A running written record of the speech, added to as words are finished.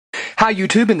Hi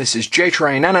YouTube, and this is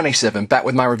JTrain997 back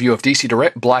with my review of DC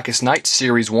Direct Blackest Night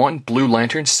Series 1 Blue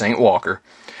Lantern Saint Walker.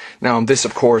 Now, this,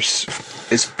 of course,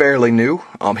 is fairly new.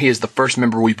 He is the first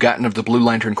member we've gotten of the Blue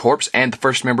Lantern Corps, and the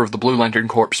first member of the Blue Lantern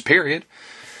Corps, period.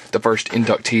 The first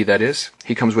inductee, that is.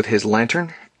 He comes with his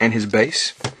lantern and his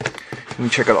base. Let me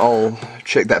check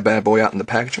that bad boy out in the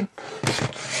packaging.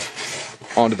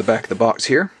 Onto the back of the box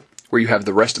here, where you have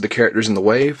the rest of the characters in the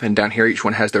wave, and down here each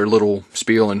one has their little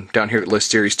spiel, and down here it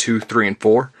lists Series 2, 3, and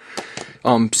 4.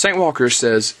 Saint Walker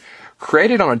says,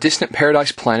 created on a distant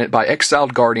paradise planet by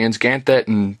exiled guardians Ganthet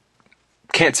and...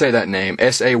 can't say that name,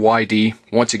 S-A-Y-D.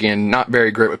 Once again, not very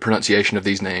great with pronunciation of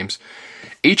these names.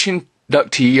 Each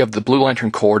inductee of the Blue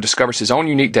Lantern Corps discovers his own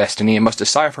unique destiny and must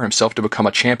decipher himself to become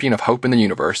a champion of hope in the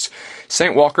universe.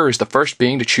 Saint Walker is the first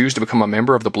being to choose to become a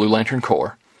member of the Blue Lantern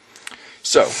Corps.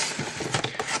 So...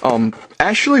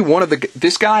 actually,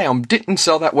 this guy didn't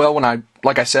sell that well when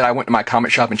like I said, I went to my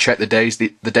comic shop and checked the days, the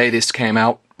day this came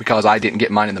out, because I didn't get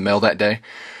mine in the mail that day.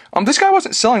 This guy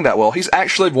wasn't selling that well. He's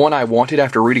actually one I wanted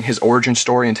after reading his origin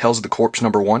story in Tales of the Corps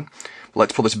 #1.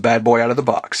 Let's pull this bad boy out of the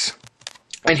box.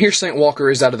 And here Saint Walker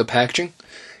is out of the packaging.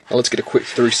 Now let's get a quick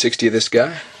 360 of this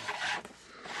guy.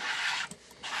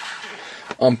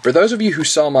 For those of you who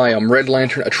saw my Red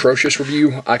Lantern Atrocious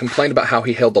review, I complained about how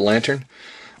he held the lantern.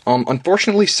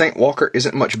 Unfortunately, Saint Walker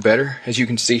isn't much better. As you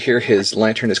can see here, his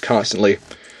lantern is constantly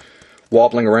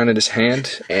wobbling around in his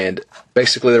hand, and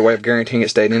basically their way of guaranteeing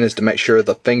it stayed in is to make sure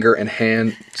the finger and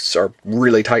hands are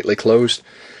really tightly closed,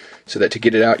 so that to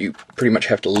get it out you pretty much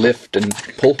have to lift and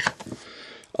pull.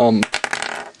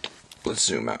 Let's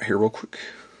zoom out here real quick.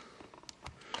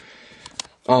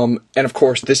 And of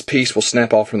course this piece will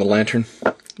snap off from the lantern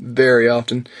very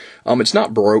often. It's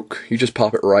not broke, you just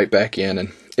pop it right back in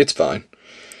and it's fine.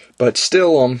 But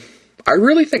still, I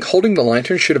really think holding the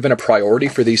lantern should have been a priority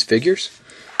for these figures.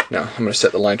 Now, I'm going to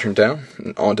set the lantern down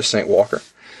and onto Saint Walker.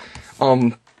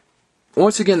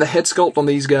 Once again, the head sculpt on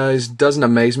these guys doesn't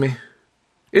amaze me.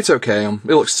 It's okay, it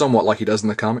looks somewhat like he does in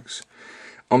the comics.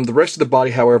 The rest of the body,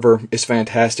 however, is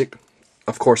fantastic.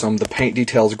 Of course, the paint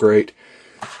detail's great.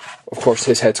 Of course,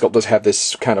 his head sculpt does have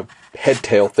this kind of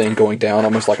head-tail thing going down,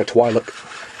 almost like a Twi'lek.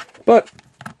 But...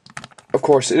 of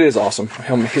course, it is awesome.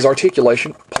 His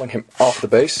articulation, pulling him off the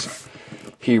base.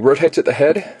 He rotates at the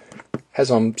head. Has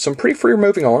some pretty free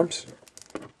moving arms.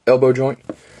 Elbow joint.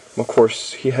 Of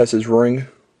course, he has his ring,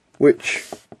 which...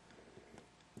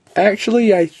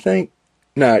 actually, I think...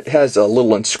 no, it has a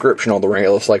little inscription on the ring, it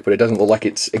looks like, but it doesn't look like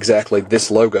it's exactly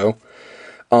this logo.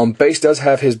 Base does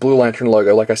have his Blue Lantern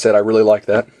logo. Like I said, I really like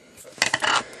that.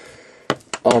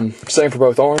 Same for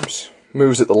both arms.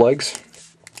 Moves at the legs.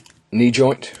 Knee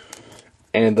joint.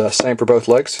 And the same for both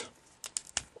legs.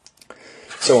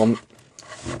 So,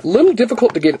 a little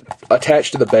difficult to get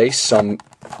attached to the base. You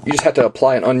just have to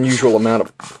apply an unusual amount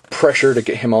of pressure to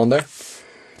get him on there.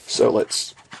 So,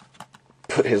 let's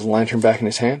put his lantern back in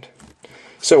his hand.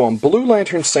 So, Blue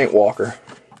Lantern Saint Walker.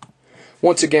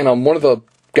 Once again, one of the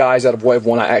guys out of Wave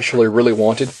 1 I actually really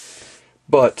wanted.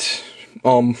 But,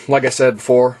 like I said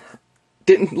before,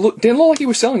 didn't look like he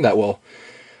was selling that well.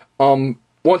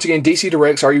 Once again, DC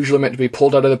Directs are usually meant to be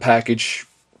pulled out of the package,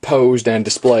 posed, and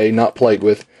displayed, not played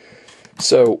with.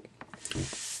 So,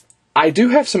 I do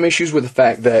have some issues with the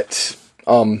fact that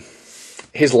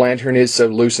his lantern is so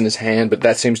loose in his hand, but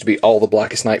that seems to be all the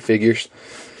Blackest Night figures.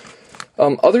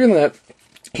 Other than that,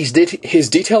 his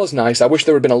detail is nice. I wish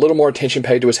there would have been a little more attention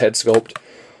paid to his head sculpt.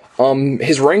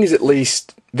 His ring is at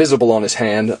least visible on his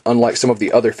hand, unlike some of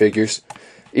the other figures.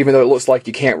 Even though it looks like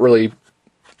you can't really...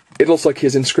 it looks like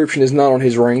his inscription is not on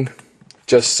his ring,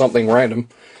 just something random.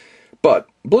 But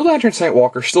Blue Lantern Saint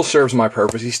Walker still serves my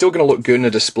purpose. He's still going to look good in a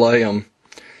display.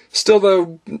 Still,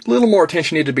 though, a little more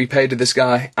attention needed to be paid to this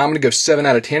guy. I'm going to go 7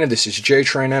 out of 10, and this is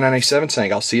JTrain997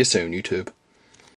 saying I'll see you soon, YouTube.